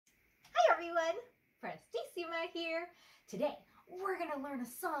everyone, Prestissima here. Today, we're gonna learn a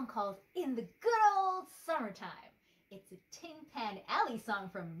song called In the Good Old Summertime. It's a Tin Pan Alley song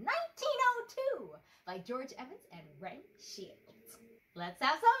from 1902 by George Evans and Red Shields. Let's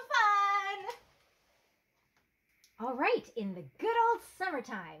have some fun! All right, in the good old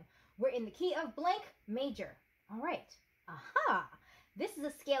summertime, we're in the key of blank major. All right, aha! This is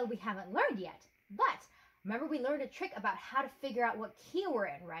a scale we haven't learned yet, but remember we learned a trick about how to figure out what key we're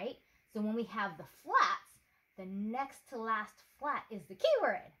in, right? So when we have the flats, the next to last flat is the key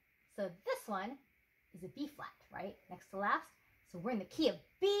we're in. So this one is a B flat, right? Next to last. So we're in the key of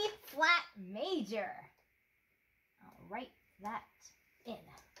B flat major. I'll write that in.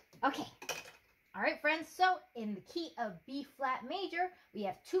 Okay. All right, friends. So in the key of B flat major, we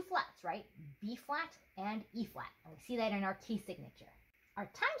have two flats, right? B flat and E flat. And we see that in our key signature. Our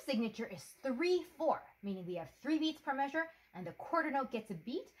time signature is 3/4, meaning we have 3 beats per measure and the quarter note gets a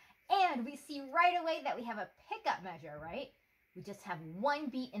beat. And we see right away that we have a pickup measure, right? We just have 1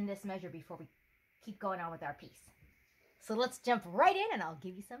 beat in this measure before we keep going on with our piece. So let's jump right in and I'll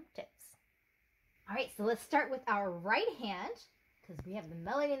give you some tips. All right, so let's start with our right hand because we have the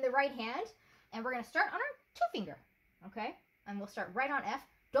melody in the right hand. And we're going to start on our 2 finger, okay? And we'll start right on F.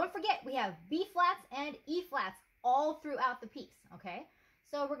 Don't forget, we have B flats and E flats all through the piece, okay?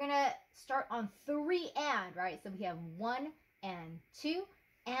 So we're going to start on 3 and, right? So we have 1 and 2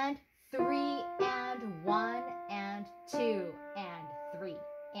 and 3 and 1 and 2 and 3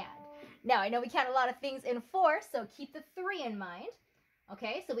 and. Now, I know we count a lot of things in 4, so keep the 3 in mind.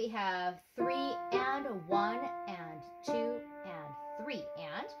 Okay, so we have 3 and 1 and 2 and 3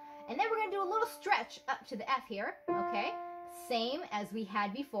 and. And then we're going to do a little stretch up to the F here, okay? Same as we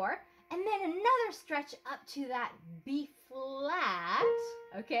had before. And then another stretch up to that B flat,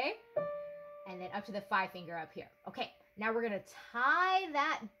 okay? And then up to the 5 finger up here. Okay, now we're going to tie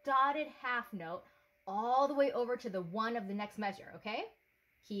that dotted half note all the way over to the 1 of the next measure, okay?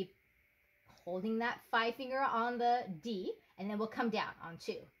 Keep holding that 5 finger on the D, and then we'll come down on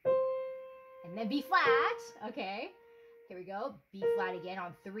 2. And then B flat, okay? Here we go, B flat again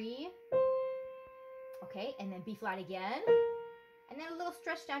on 3. Okay, and then B flat again. And then a little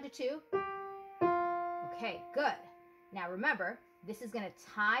stretch down to 2. Okay, good. Now remember, this is going to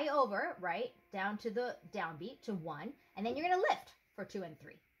tie over, right, down to the downbeat to 1. And then you're going to lift for 2 and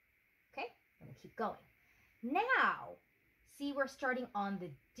 3. Okay, and we'll keep going. Now, see we're starting on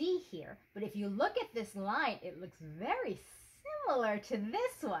the D here. But if you look at this line, it looks very similar to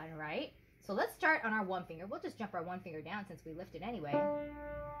this one, right? So let's start on our 1 finger. We'll just jump our 1 finger down since we lifted anyway.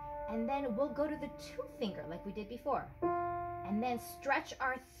 And then we'll go to the 2 finger like we did before. And then stretch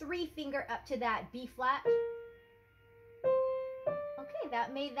our 3 finger up to that B flat. Okay,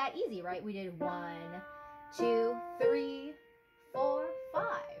 that made that easy, right? We did 1, 2, 3, 4, 5.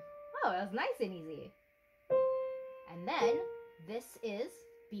 Oh, that was nice and easy. And then this is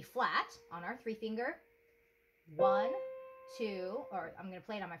B flat on our 3 finger. 1, 2, or I'm going to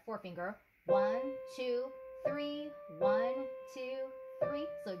play it on my 4 finger. 1, 2, 3, 1, 2, 3.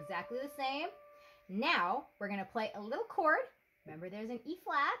 So exactly the same. Now we're going to play a little chord. Remember there's an E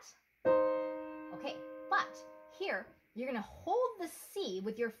flat. Okay, but here you're going to hold the C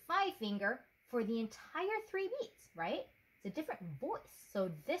with your 5 finger for the entire 3 beats, right? It's a different voice. So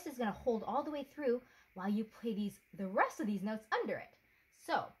this is going to hold all the way through while you play the rest of these notes under it.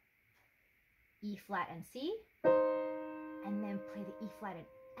 So E flat and C, and then play the E flat and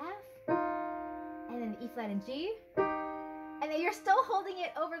F, and then the E flat and G, and then you're still holding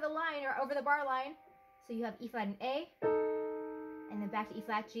it over the line or over the bar line. So you have E flat and A, and then back to E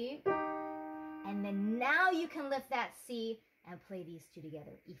flat G, and then now you can lift that C and play these 2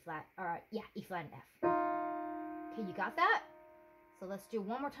 together, E flat, or yeah, E flat and F. Okay, you got that? So let's do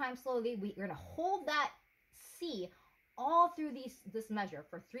one more time slowly. We're gonna hold that C all through this measure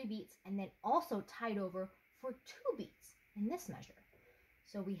for 3 beats, and then also tied over for 2 beats in this measure.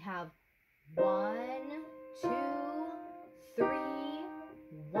 So we have 1, 2, 3,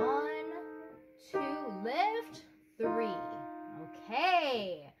 1, 2, lift, 3.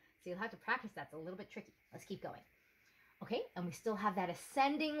 Okay, so you'll have to practice that. It's a little bit tricky. Let's keep going. Okay, and we still have that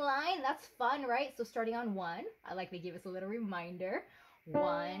ascending line. That's fun, right? So starting on 1, I like to give us a little reminder.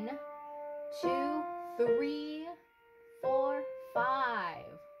 1, 2, 3, 4, 5.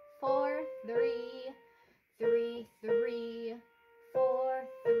 4, 3, 3, 3, 4,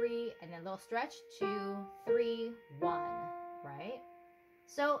 3, and then a little stretch, 2, 3, 1, right?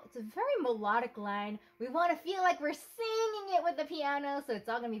 So it's a very melodic line. We want to feel like we're singing it with the piano, so it's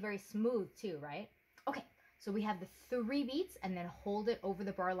all going to be very smooth too, right? Okay, so we have the 3 beats, and then hold it over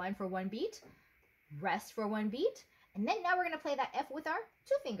the bar line for 1 beat, rest for 1 beat, and then now we're going to play that F with our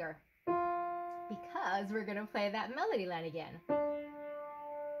 2 finger. Because we're going to play that melody line again.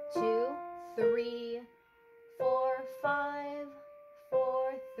 2, 3, 4, 5,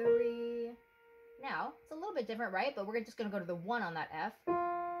 4, 3. Now, it's a little bit different, right? But we're just going to go to the 1 on that F.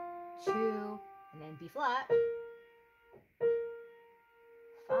 2, and then B flat.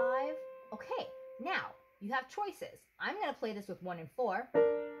 5. Okay, now you have choices. I'm going to play this with 1 and 4,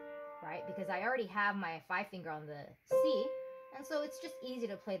 right? Because I already have my 5 finger on the C. And so it's just easy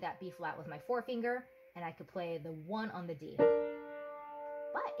to play that B flat with my 4 finger, and I could play the 1 on the D.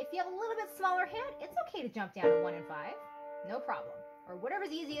 But if you have a little bit smaller hand, it's okay to jump down to 1 and 5. No problem. Or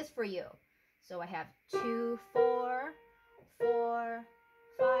whatever's easiest for you. So I have 2, 4, 4,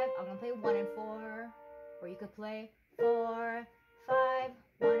 5. I'm going to play 1 and 4. Or you could play 4, 5,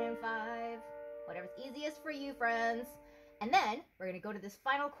 1 and 5. Whatever's easiest for you, friends. And then we're going to go to this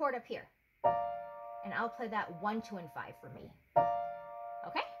final chord up here. And I'll play that 1, 2, and 5 for me.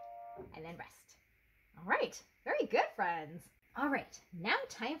 Okay? And then rest. All right. Very good, friends. All right. Now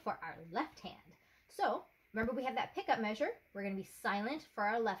time for our left hand. So remember we have that pickup measure. We're going to be silent for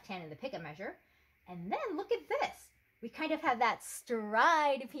our left hand in the pickup measure. And then look at this. We kind of have that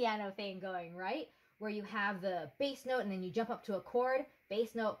stride piano thing going, right? Where you have the bass note and then you jump up to a chord,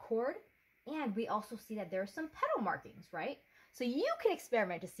 bass note, chord. And we also see that there are some pedal markings, right? So you can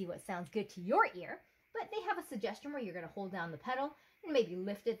experiment to see what sounds good to your ear. But they have a suggestion where you're going to hold down the pedal and maybe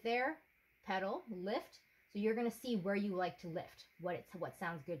lift it there. Pedal, lift. So you're going to see where you like to lift, what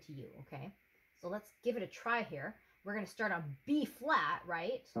sounds good to you, okay? So let's give it a try here. We're going to start on B flat,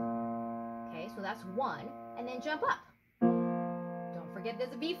 right? Okay, so that's 1. And then jump up. Don't forget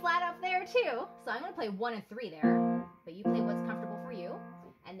there's a B flat up there too. So I'm going to play 1 and 3 there. But you play what's comfortable for you.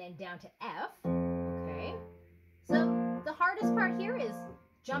 And then down to F. Okay. So the hardest part here is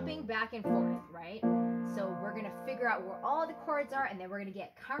jumping back and forth, right? So we're going to figure out where all the chords are, and then we're going to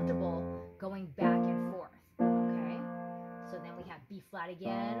get comfortable going back and forth, okay? So then we have B flat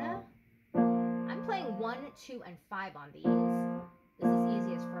again. I'm playing 1, 2, and 5 on these. This is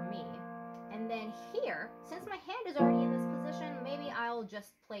easiest for me. And then here, since my hand is already in this position, maybe I'll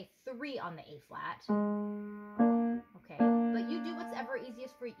just play 3 on the A flat. Okay, but you do whatever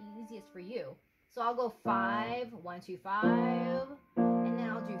easiest for you. So I'll go 5, 1, 2, 5, and then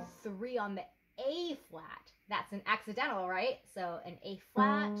I'll do 3 on the A flat. That's an accidental, right? So an A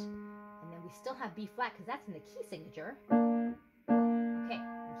flat, and then we still have B flat because that's in the key signature. Okay,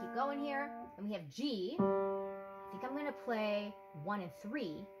 we keep going here. Then we have G. I think I'm going to play 1 and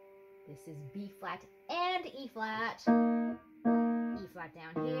 3. This is B flat and E flat. E flat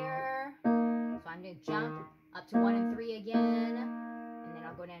down here. So I'm going to jump up to 1 and 3 again. And then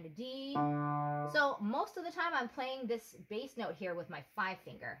I'll go down to D. So most of the time I'm playing this bass note here with my 5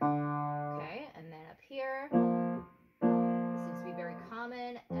 finger. Okay, and then up here, this seems to be very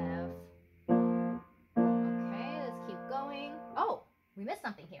common, F. Okay, let's keep going. Oh, we missed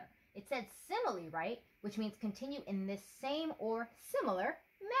something here. It said simile, right? Which means continue in this same or similar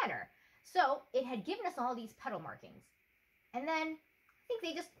manner. So it had given us all these pedal markings. And then I think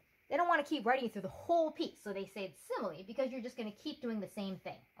they don't want to keep writing through the whole piece. So they say it's simile because you're just going to keep doing the same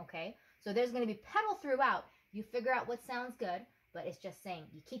thing, okay? So there's going to be pedal throughout. You figure out what sounds good, but it's just saying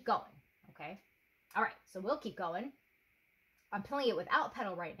you keep going, okay? All right, so we'll keep going. I'm playing it without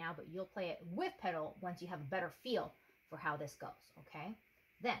pedal right now, but you'll play it with pedal once you have a better feel for how this goes, okay?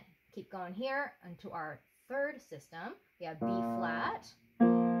 Then keep going here into our third system. We have B flat.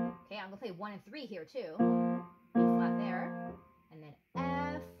 Okay, I'm going to play 1 and 3 here too. B flat there. And then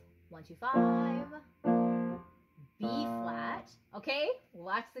F, 1, 2, 5. B flat. Okay,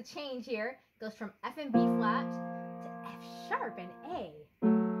 watch the change here. It goes from F and B flat to F sharp and A.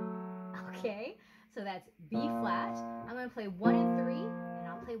 Okay, so that's B flat. I'm going to play 1 and 3, and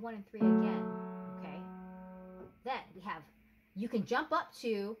I'll play 1 and 3 again. Okay, then we have, you can jump up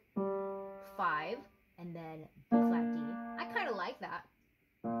to 5 and then B flat D. I kind of like that.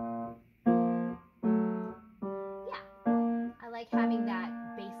 Yeah, I like having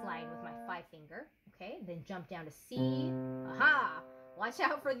that bass line with my 5 finger. Okay, then jump down to C. Aha! Watch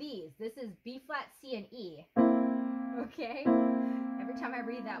out for these. This is B flat, C, and E. Okay, every time I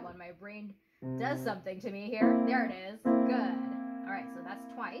read that one, my brain does something to me here. There it is. Good. All right, so that's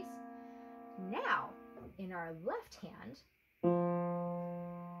twice. Now, in our left hand,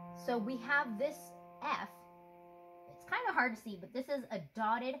 so we have this F. It's kind of hard to see, but this is a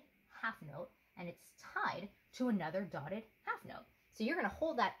dotted half note, and it's tied to another dotted half note. So you're going to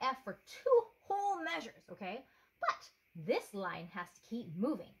hold that F for 2 whole measures, okay? But this line has to keep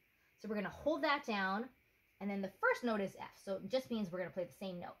moving. So we're going to hold that down, and then the first note is F. So it just means we're going to play the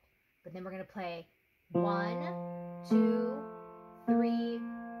same note. But then we're going to play 1, 2, 3,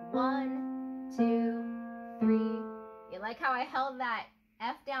 1, 2, Like how I held that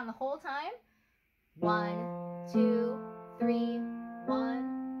F down the whole time? 1, 2, 3,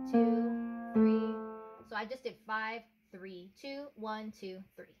 1, 2, 3. So I just did 5, 3, 2, 1, 2,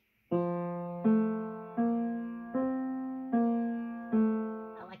 3.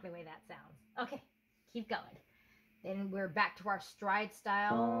 I like the way that sounds. Okay, keep going. Then we're back to our stride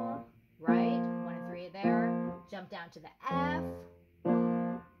style, right? 1 and 3 there. Jump down to the F,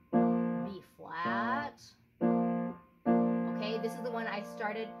 B flat. Okay, this is the one I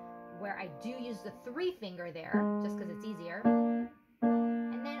started where I do use the 3 finger there, just because it's easier.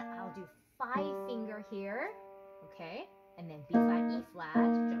 And then I'll do 5 finger here, okay? And then B flat, E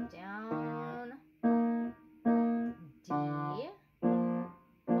flat, jump down, D,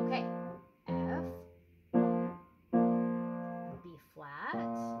 okay, F, B flat,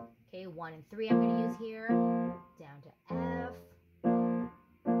 okay, 1 and 3 I'm gonna use here, down to F.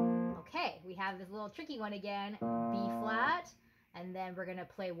 Okay, we have this little tricky one again, B flat, and then we're gonna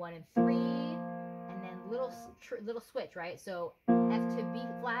play 1 and 3, and then little switch, right? So F to B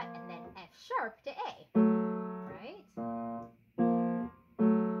flat, and then F sharp to A, right?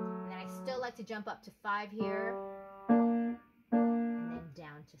 And then I still like to jump up to 5 here, and then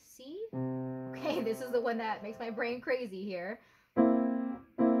down to C. Okay, this is the one that makes my brain crazy here.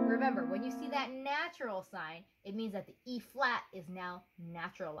 Remember, when you see that natural sign, it means that the E flat is now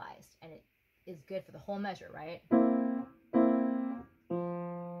naturalized, and it is good for the whole measure, right?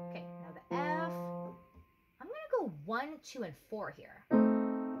 Okay, now the F, I'm gonna go 1, 2, and 4 here.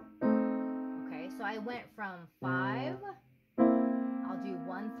 Okay, so I went from 5, I'll do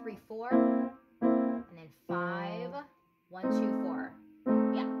 1, 3, 4, and then 5, 1, 2, 4.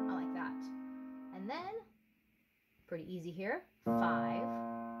 Yeah, I like that. And then, pretty easy here, 5,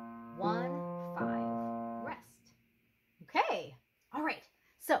 1, 5, rest. Okay, all right.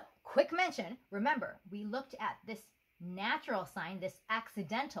 So, quick mention, remember, we looked at this natural sign, this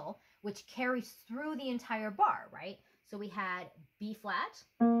accidental, which carries through the entire bar, right? So we had B flat,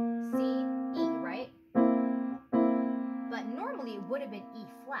 C, E, right? But normally it would have been E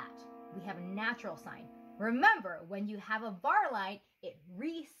flat. We have a natural sign. Remember, when you have a bar line, it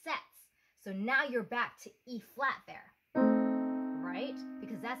resets. So now you're back to E flat there, right?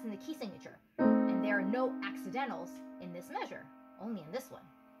 Because that's in the key signature. And there are no accidentals in this measure, only in this one,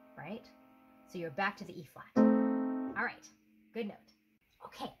 right? So you're back to the E flat. All right, good note.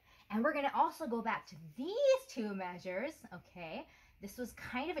 Okay, and we're gonna also go back to these 2 measures, okay? This was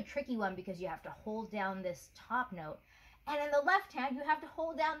kind of a tricky one because you have to hold down this top note, and in the left hand, you have to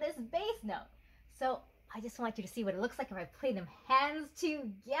hold down this bass note. So I just want you to see what it looks like if I play them hands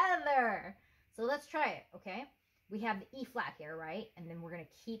together. So let's try it, okay? We have the E flat here, right? And then we're gonna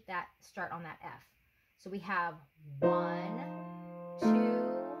keep that start on that F. So we have 1, 2,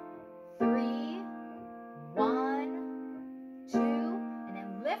 3, 1, 2, and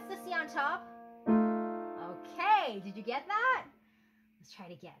then lift the C on top. Okay, did you get that? Let's try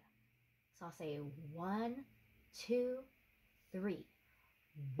it again. So I'll say 1, 2, 3.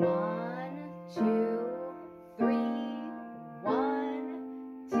 1, 2, 3.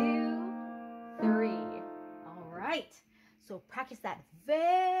 1, 2, 3. All right. So practice that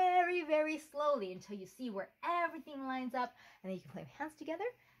very, very slowly until you see where everything lines up, and then you can play hands together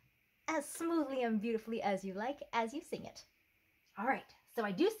as smoothly and beautifully as you like as you sing it. All right. So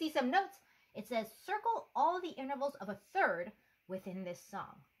I do see some notes. It says circle all the intervals of a third within this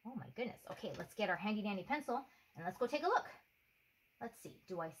song. Oh my goodness. Okay, let's get our handy dandy pencil and let's go take a look. Let's see.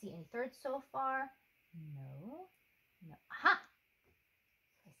 Do I see any thirds so far? No. No. Aha!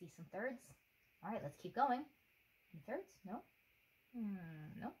 I see some thirds. All right, let's keep going. Any thirds? No.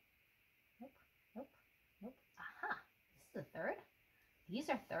 Nope. Nope. Nope. Nope. Aha! This is a third. These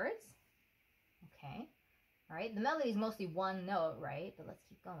are thirds. Okay. All right. The melody is mostly one note, right? But let's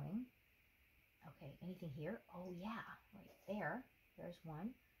keep going. Okay. Anything here? Oh yeah, right there. There's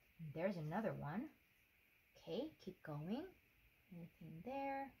one. There's another one. Okay. Keep going. Anything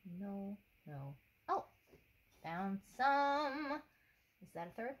there? No. No. Oh, found some. Is that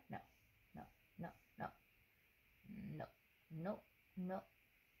a third? No. No. No. No. No. No. No.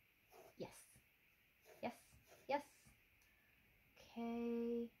 Yes. Yes. Yes.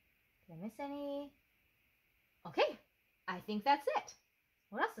 Okay. Did I miss any? Okay. I think that's it.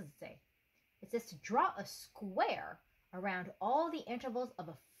 What else does it say? It says to draw a square around all the intervals of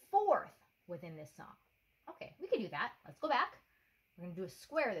a fourth within this song. Okay, we can do that. Let's go back. We're going to do a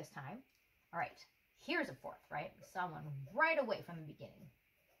square this time. All right, here's a fourth, right? We saw one right away from the beginning.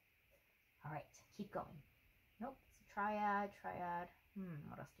 All right, keep going. Nope, it's a triad, triad.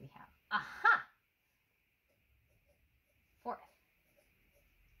 What else do we have? Aha! Fourth.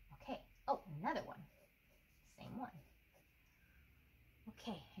 Okay, oh, another one. Same one.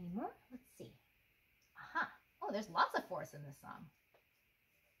 Okay, any more? Let's see. Aha. Oh, there's lots of fourths in this song.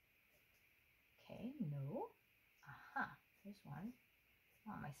 Okay, no. Aha, there's one.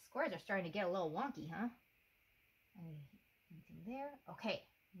 Oh, my squares are starting to get a little wonky, huh? Anything there? Okay,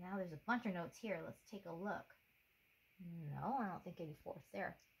 now there's a bunch of notes here. Let's take a look. No, I don't think any fourths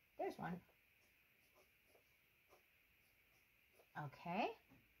there. There's one. Okay.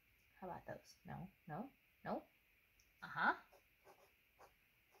 How about those? No, no, no. Uh-huh.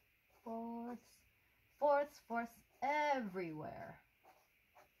 Fourths, fourths, fourths everywhere.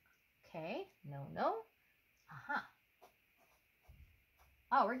 Okay, no, no. Uh-huh.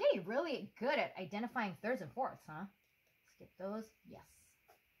 Oh, we're getting really good at identifying thirds and fourths, huh? Skip those. Yes.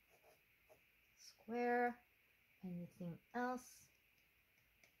 Square. Anything else?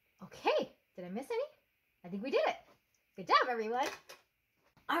 Okay. Did I miss any? I think we did it. Good job, everyone.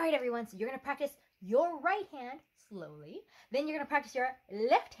 All right, everyone. So you're going to practice your right hand slowly. Then you're going to practice your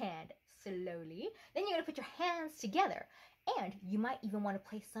left hand slowly. Then you're going to put your hands together. And you might even want to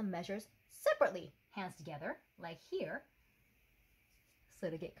place some measures separately. Hands together, like here. So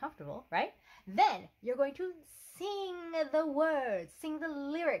to get comfortable, right? Then you're going to sing the words, sing the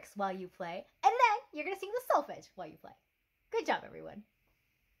lyrics while you play, and then you're going to sing the solfege while you play. Good job, everyone.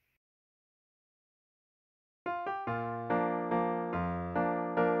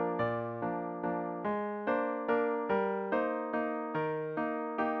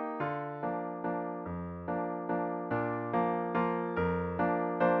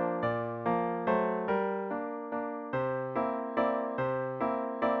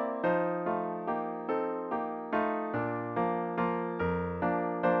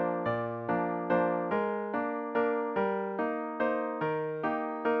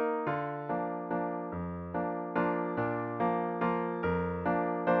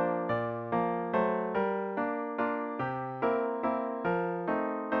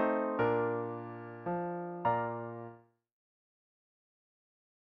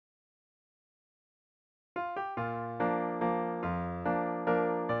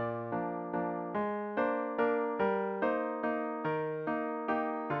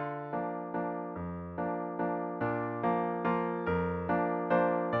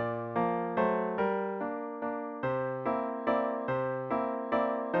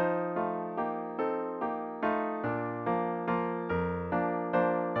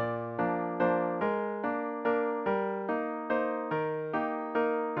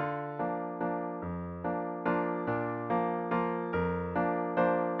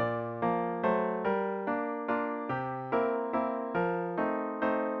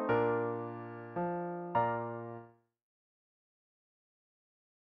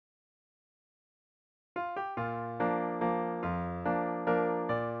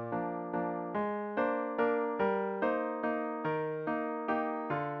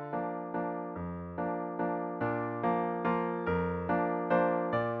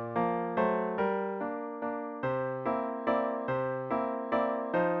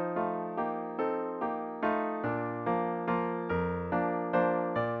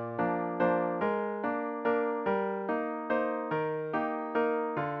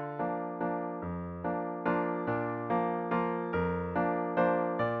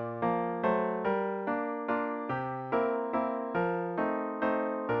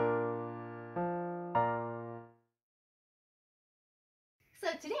 So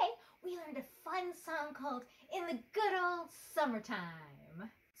today, we learned a fun song called In the Good Old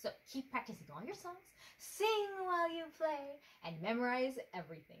Summertime. So keep practicing all your songs, sing while you play, and memorize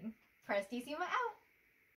everything. Prestissima out!